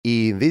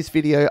this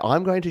video,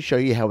 I'm going to show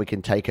you how we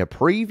can take a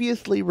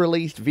previously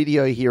released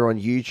video here on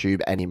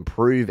YouTube and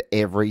improve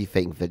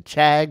everything. The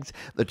tags,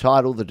 the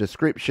title, the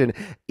description,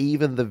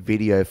 even the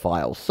video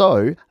file.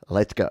 So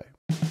let's go.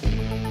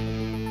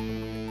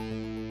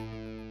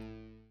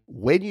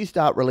 When you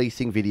start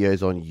releasing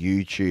videos on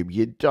YouTube,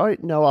 you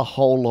don't know a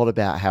whole lot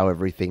about how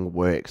everything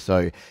works.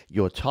 So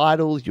your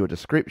titles, your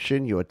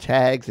description, your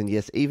tags, and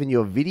yes, even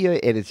your video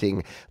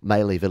editing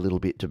may leave a little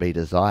bit to be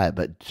desired.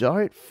 But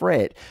don't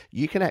fret,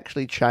 you can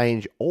actually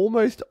change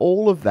almost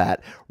all of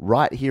that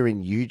right here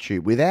in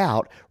YouTube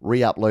without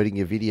re-uploading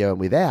your video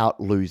and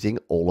without losing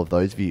all of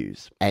those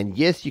views. And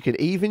yes, you can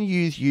even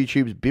use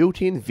YouTube's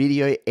built-in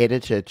video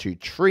editor to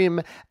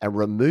trim and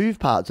remove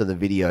parts of the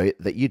video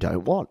that you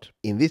don't want.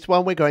 In this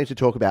one, we're going to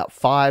talk about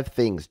 5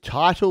 things: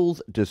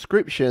 titles,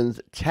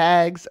 descriptions,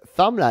 tags,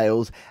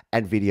 thumbnails,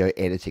 and video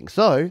editing.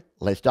 So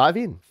let's dive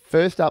in.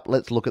 First up,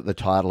 let's look at the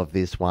title of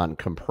this one: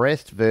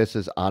 compressed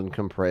versus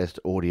uncompressed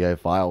audio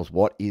files.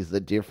 What is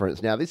the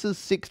difference? Now, this is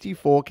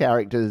 64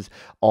 characters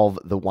of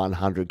the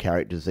 100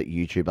 characters that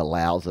YouTube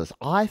allows us.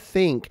 I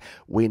think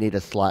we need a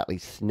slightly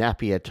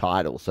snappier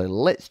title, so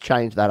let's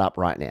change that up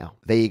right now.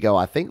 There you go.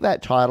 I think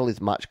that title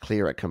is much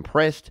clearer: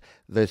 compressed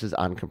versus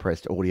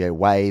uncompressed audio,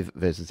 wave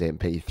versus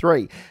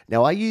MP3.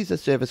 Now, I use a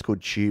service called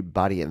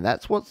TubeBuddy, and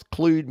that's what's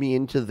clued me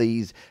into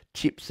these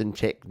tips and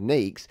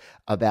techniques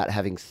about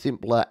having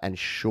simpler and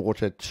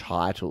shorter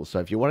titles. So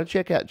if you want to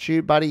check out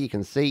TubeBuddy, you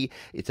can see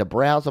it's a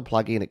browser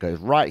plugin. It goes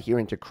right here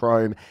into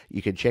Chrome.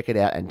 You can check it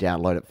out and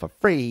download it for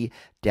free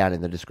down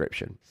in the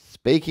description.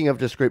 Speaking of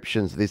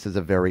descriptions, this is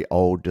a very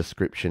old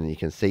description. You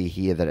can see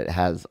here that it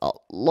has a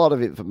lot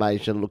of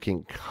information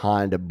looking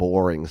kind of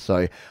boring.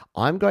 So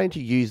I'm going to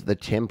use the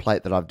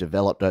template that I've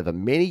developed over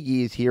many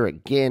years here,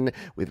 again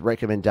with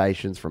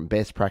recommendations from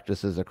best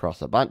practices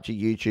across a bunch of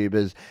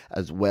YouTubers,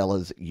 as well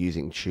as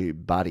using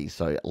TubeBuddy.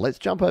 So let's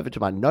jump over to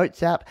my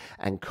Notes app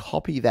and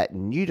copy that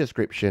new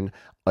description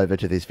over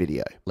to this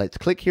video. Let's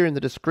click here in the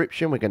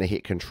description. We're going to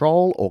hit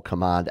Control or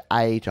Command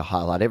A to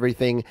highlight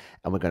everything,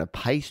 and we're going to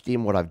paste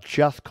in what I've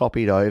just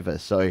copied over.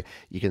 So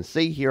you can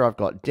see here I've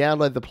got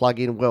download the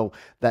plugin. Well,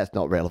 that's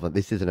not relevant.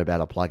 This isn't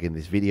about a plugin,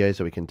 this video,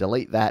 so we can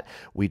delete that.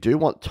 We do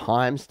want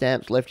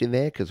timestamps left in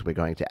there because we're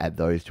going to add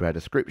those to our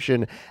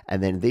description.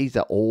 And then these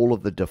are all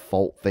of the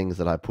default things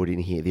that I put in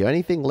here. The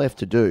only thing left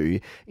to do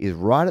is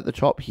right at the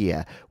top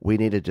here, we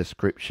need a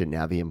description.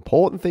 Now, the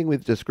important thing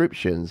with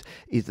descriptions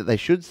is that they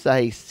should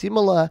say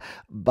similar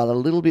but a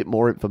little bit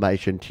more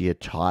information to your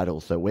title.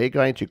 So we're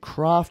going to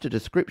craft a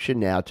description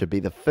now to be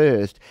the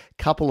first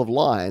couple of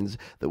lines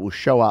that will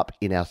show up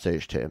in our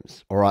search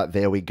terms. All right,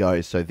 there we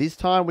go. So this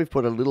time we've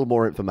put a little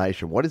more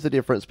information. What is the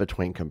difference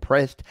between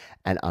compressed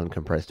and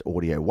uncompressed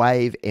audio,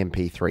 wave,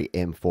 MP3,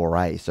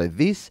 M4A? So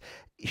this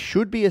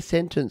should be a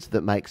sentence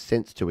that makes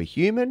sense to a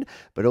human,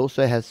 but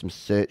also has some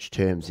search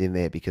terms in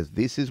there, because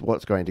this is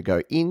what's going to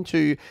go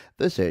into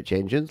the search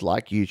engines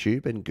like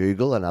YouTube and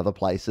Google and other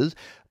places.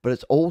 But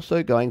it's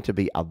also going to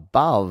be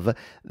above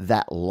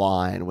that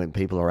line when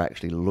people are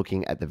actually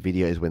looking at the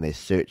videos when they're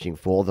searching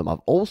for them.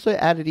 I've also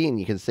added in,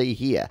 you can see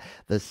here,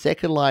 the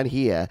second line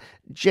here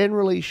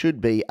generally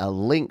should be a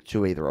link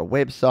to either a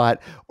website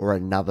or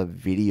another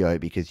video,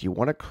 because you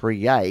want to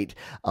create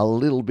a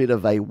little bit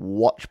of a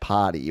watch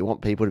party. You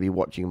want people to be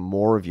watching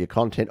more of your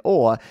content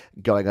or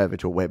going over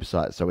to a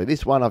website. So with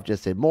this one, I've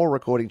just said more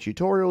recording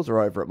tutorials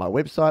are over at my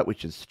website,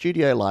 which is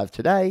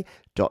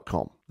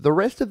studiolivetoday.com. The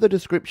rest of the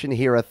description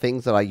here are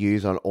things that I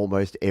use on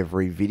almost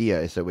every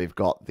video. So we've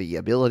got the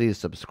ability to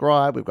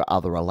subscribe, we've got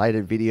other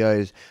related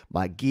videos,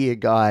 my gear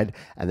guide,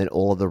 and then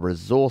all of the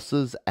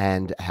resources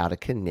and how to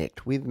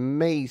connect with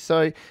me.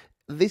 So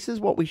this is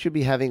what we should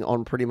be having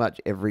on pretty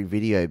much every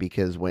video,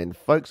 because when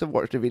folks have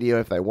watched a video,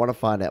 if they want to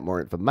find out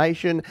more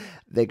information,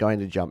 they're going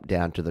to jump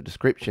down to the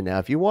description. Now,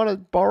 if you want to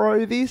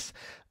borrow this,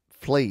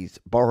 please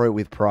borrow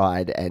with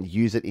pride and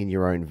use it in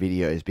your own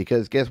videos,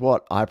 because guess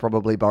what? I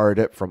probably borrowed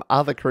it from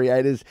other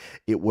creators.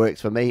 It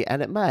works for me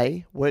and it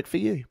may work for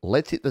you.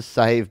 Let's hit the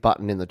save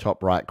button in the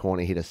top right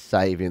corner here to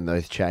save in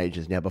those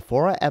changes. Now,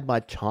 before I add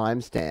my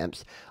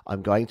timestamps,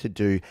 I'm going to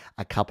do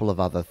a couple of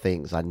other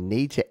things. I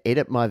need to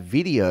edit my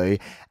video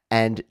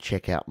and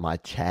check out my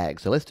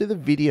tags. So let's do the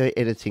video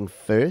editing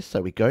first.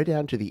 So we go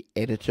down to the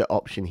editor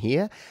option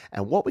here,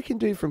 and what we can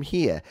do from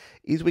here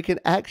is we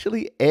can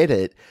actually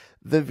edit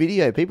the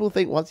video. People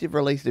think once you've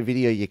released a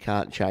video, you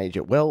can't change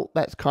it. Well,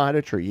 that's kind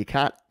of true. You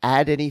can't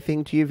add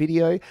anything to your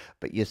video,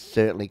 but you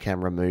certainly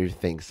can remove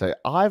things. So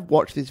I've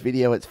watched this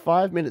video. It's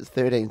 5 minutes,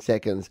 13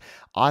 seconds.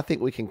 I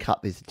think we can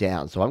cut this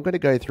down. So I'm going to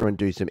go through and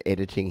do some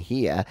editing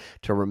here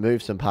to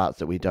remove some parts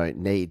that we don't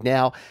need.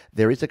 Now,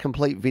 there is a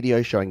complete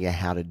video showing you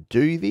how to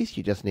do this.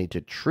 You just need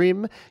to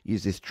trim,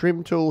 use this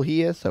trim tool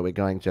here. So we're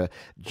going to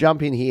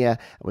jump in here and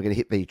we're going to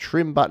hit the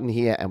trim button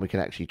here, and we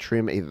can actually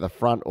trim either the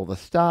front or the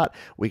start.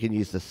 We can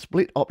use the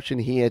split option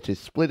here to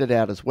split it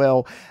out as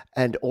well.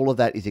 And all of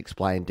that is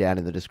explained down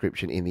in the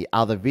description in the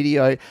other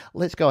video.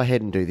 Let's go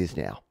ahead and do this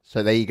now.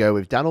 So there you go.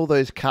 We've done all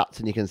those cuts,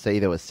 and you can see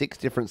there were 6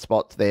 different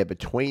spots there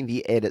between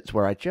the edits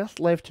where I just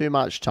left too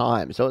much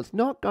time. So it's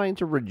not going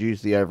to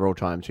reduce the overall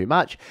time too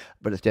much,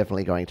 but it's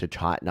definitely going to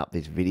tighten up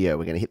this video.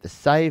 We're going to hit the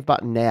save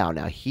button now.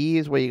 Now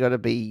here's where you got to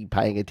be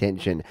paying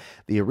attention.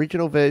 The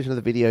original version of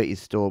the video is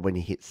stored when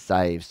you hit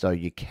save, so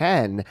you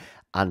can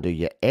undo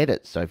your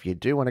edits. So if you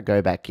do want to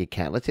go back, you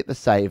can. Let's hit the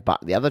save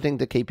button. The other thing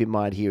to keep in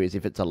mind here is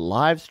if it's a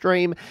live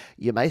stream,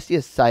 you may see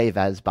a save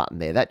as button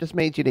there. That just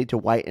means you need to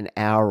wait an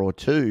hour or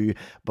two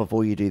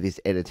before you do this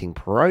editing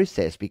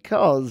process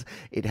because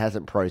it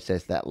hasn't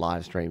processed that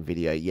live stream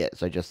video yet.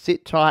 So just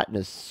sit tight, and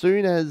as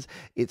soon as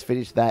it's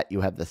finished that, you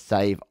have the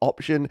save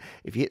option.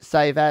 If you hit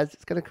save as,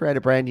 it's going to create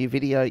a brand new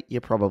video. You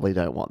probably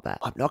don't want that.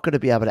 I'm not going to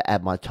be able to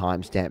add my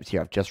timestamps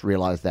here. I've just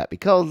realized that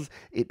because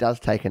it does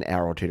take an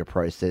hour or two to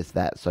process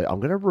that. So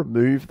I'm going to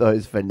remove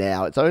those for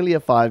now. It's only a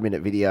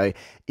 5-minute video.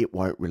 It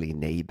won't really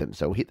need them.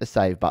 So we'll hit the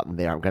save button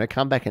there. I'm going to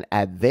come back and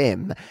add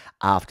them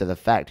after the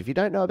fact. If you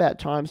don't know about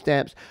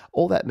timestamps,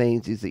 all that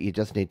means is that you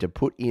just need to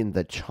put in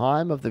the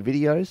time of the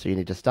video. So you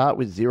need to start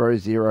with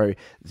 0000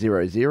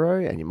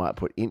 and you might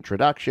put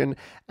introduction,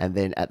 and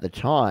then at the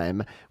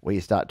time where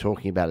you start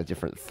talking about a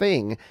different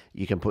thing,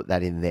 you can put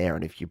that in there.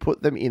 And if you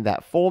put them in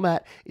that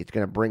format, it's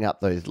going to bring up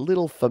those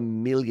little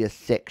familiar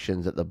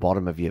sections at the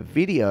bottom of your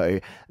video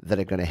that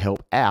are going to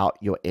help out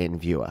your end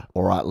viewer.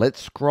 All right,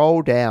 let's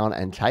scroll down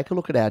and take a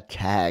look at our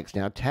tags.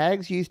 Now,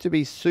 tags used to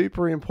be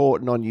super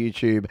important on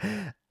YouTube.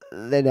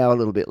 They're now a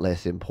little bit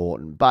less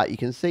important, but you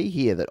can see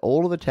here that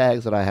all of the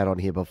tags that I had on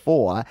here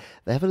before,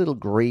 they have a little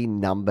green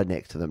number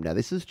next to them. Now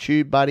this is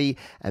TubeBuddy,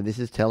 and this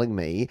is telling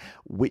me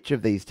which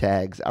of these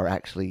tags are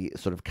actually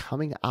sort of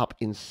coming up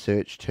in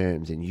search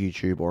terms in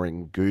YouTube or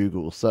in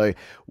Google. So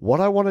what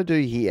I want to do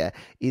here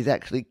is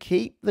actually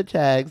keep the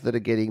tags that are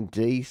getting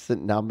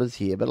decent numbers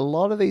here, but a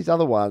lot of these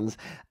other ones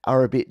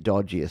are a bit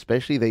dodgy,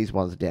 especially these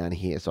ones down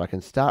here. So I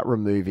can start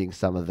removing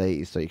some of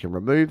these. So you can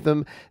remove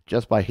them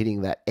just by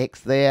hitting that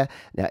X there.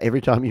 Now, every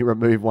time you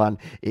remove one,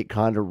 it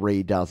kind of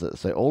redoes it.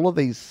 So all of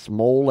these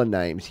smaller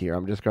names here,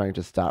 I'm just going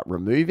to start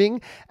removing,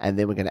 and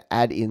then we're going to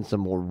add in some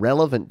more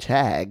relevant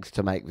tags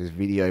to make this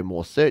video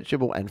more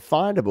searchable and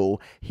findable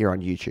here on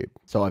YouTube.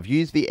 So I've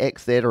used the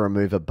X there to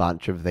remove a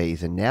bunch of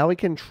these, and now we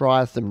can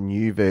try some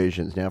new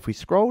versions. Now, if we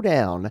scroll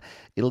down,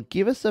 it'll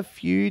give us a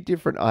few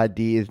different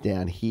ideas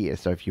down here.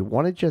 So if you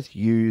want to just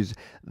use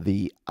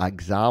the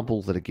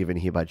examples that are given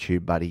here by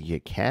TubeBuddy, you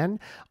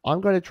can.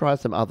 I'm going to try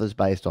some others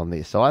based on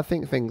this. So I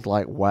think things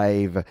like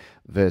WAV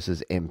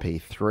versus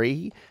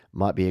MP3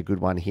 might be a good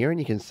one here. And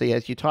you can see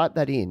as you type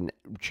that in,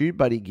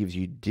 TubeBuddy gives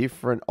you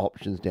different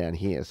options down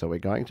here. So we're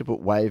going to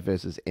put WAV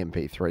versus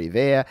MP3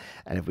 there.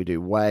 And if we do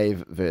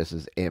WAV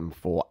versus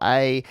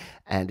M4A,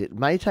 and it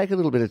may take a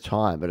little bit of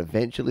time, but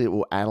eventually it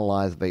will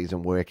analyze these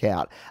and work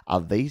out,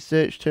 are these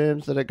search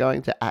terms that are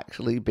going to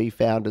actually be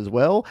found as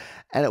well?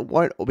 And it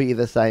won't be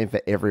the same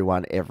for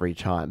everyone every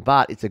time,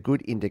 but it's a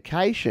good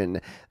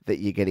indication that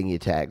you're getting your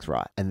tags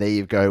right. And there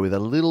you go. With a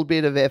little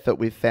bit of effort,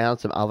 we've found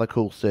some other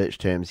cool search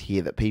terms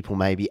here that people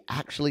may be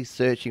actually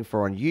searching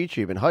for on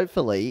YouTube. And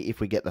hopefully,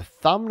 if we get the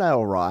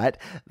thumbnail right,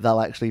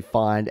 they'll actually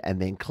find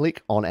and then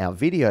click on our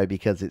video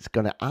because it's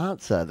going to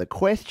answer the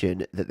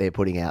question that they're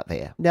putting out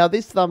there. Now,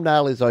 this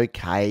thumbnail is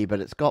okay, but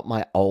it's got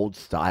my old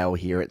style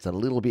here. It's a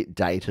little bit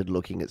dated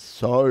looking. It's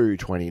so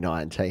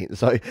 2019.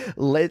 So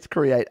let's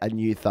create a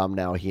new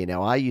thumbnail here.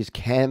 Now, I use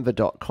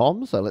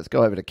canva.com. So let's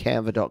go over to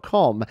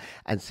canva.com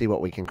and see what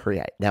we can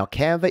create. Now,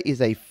 Canva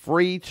is a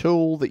free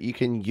tool that you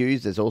can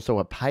use. There's also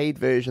a paid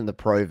version, the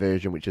pro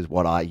version, which is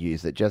what I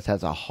use, that just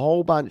has a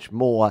whole bunch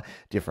more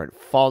different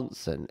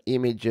fonts and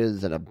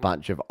images and a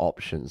bunch of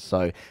options.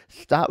 So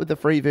start with the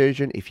free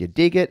version. If you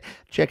dig it,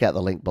 check out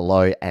the link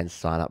below and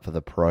sign up for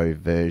the pro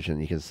version.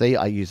 You can see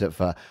I use it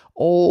for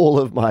all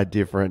of my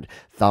different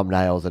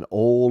thumbnails and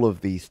all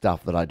of the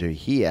stuff that I do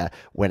here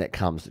when it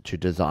comes to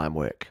design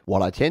work.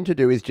 What I tend to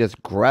do is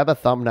just grab a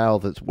thumbnail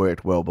that's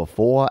worked well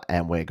before,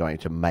 and we're going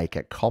to make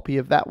a copy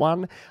of that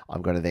one.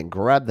 I'm going to then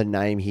grab the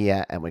name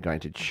here, and we're going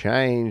to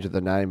change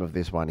the name of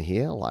this one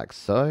here like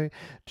so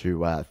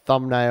to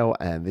thumbnail,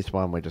 and this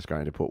one we're just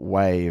going to put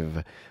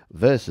WAV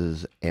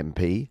versus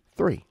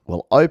MP3.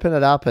 We'll open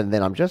it up, and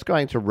then I'm just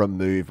going to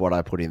remove what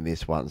I put in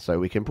this one. So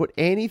we can put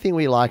anything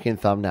we like in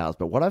thumbnails,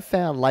 but what I've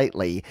found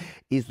lately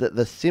is that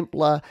the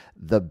simpler,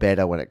 the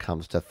better when it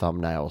comes to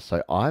thumbnails.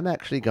 So I'm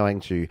actually going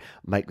to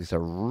make this a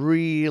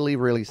really,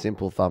 really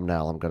simple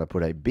thumbnail. I'm going to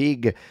put a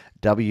big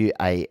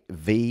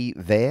WAV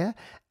there,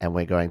 and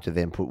we're going to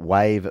then put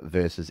WAV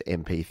versus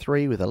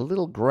MP3 with a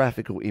little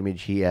graphical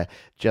image here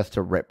just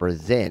to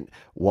represent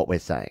what we're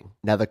saying.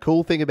 Now, the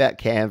cool thing about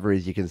Canva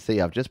is you can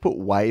see I've just put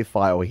WAV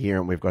file here,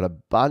 and we've got a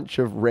bunch bunch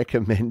of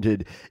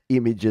recommended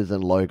images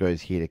and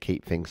logos here to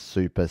keep things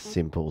super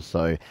simple.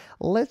 So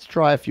let's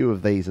try a few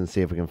of these and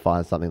see if we can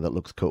find something that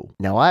looks cool.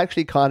 Now, I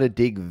actually kind of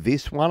dig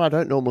this one. I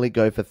don't normally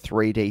go for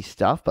 3D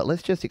stuff, but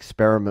let's just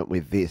experiment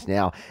with this.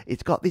 Now,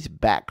 it's got this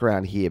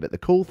background here, but the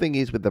cool thing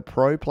is with the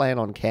Pro plan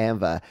on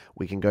Canva,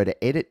 we can go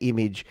to Edit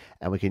Image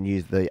and we can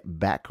use the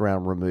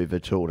background remover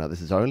tool. Now,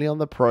 this is only on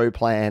the Pro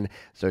plan,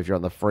 so if you're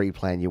on the free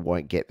plan, you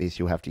won't get this.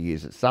 You'll have to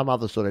use some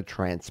other sort of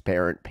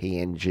transparent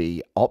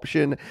PNG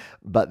option,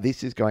 but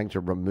this is going to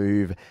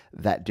remove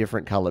that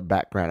different colored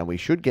background, and we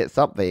should get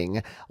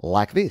something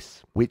like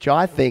this, which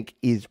I think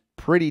is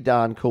pretty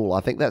darn cool.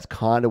 I think that's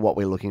kind of what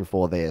we're looking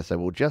for there. So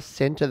we'll just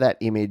center that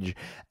image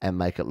and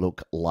make it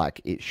look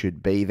like it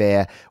should be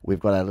there.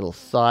 We've got our little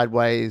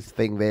sideways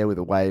thing there with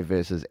a WAV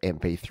versus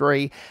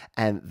MP3.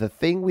 And the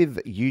thing with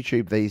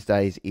YouTube these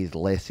days is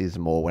less is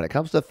more. When it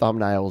comes to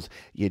thumbnails,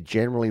 you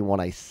generally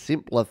want a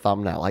simpler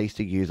thumbnail. I used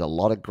to use a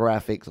lot of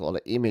graphics, a lot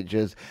of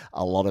images,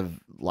 a lot of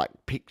like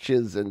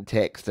pictures and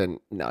text, and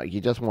no,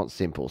 you just want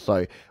simple.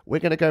 So we're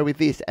going to go with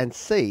this and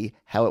see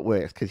how it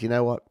works, because you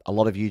know what? A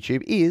lot of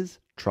YouTube is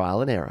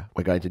trial and error.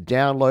 We're going to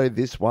download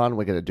this one.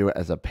 We're going to do it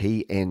as a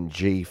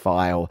PNG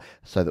file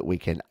so that we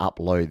can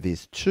upload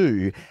this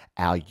to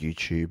our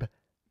YouTube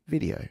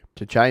video.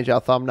 To change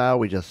our thumbnail,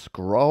 we just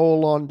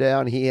scroll on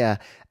down here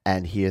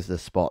and here's the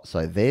spot.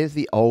 So there's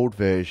the old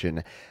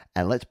version,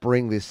 and let's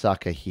bring this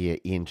sucker here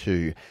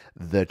into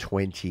the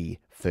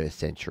 21st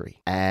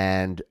century.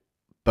 And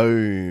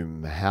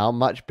boom, how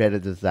much better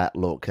does that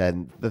look?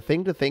 And the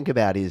thing to think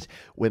about is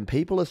when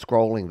people are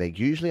scrolling, they're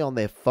usually on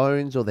their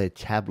phones or their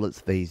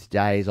tablets these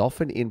days,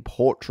 often in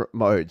portrait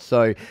mode.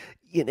 So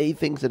you need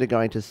things that are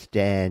going to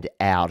stand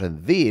out.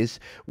 And this,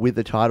 with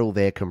the title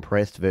there,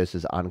 compressed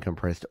versus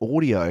uncompressed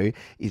audio,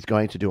 is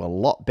going to do a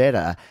lot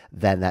better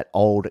than that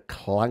old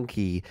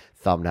clunky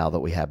thumbnail that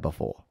we had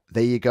before.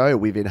 There you go.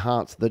 We've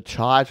enhanced the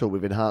title,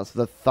 we've enhanced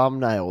the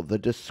thumbnail, the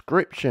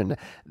description,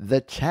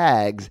 the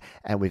tags,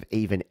 and we've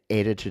even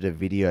edited a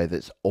video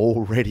that's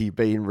already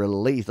been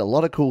released. A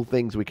lot of cool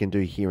things we can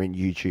do here in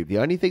YouTube. The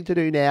only thing to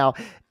do now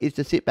is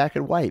to sit back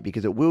and wait,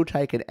 because it will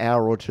take an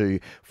hour or two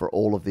for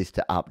all of this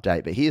to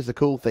update. But here's the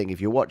cool thing. If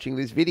you're watching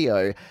this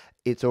video,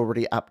 it's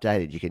already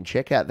updated. You can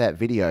check out that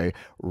video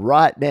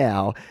right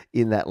now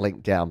in that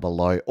link down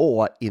below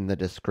or in the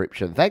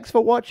description. Thanks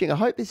for watching. I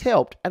hope this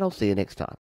helped, and I'll see you next time.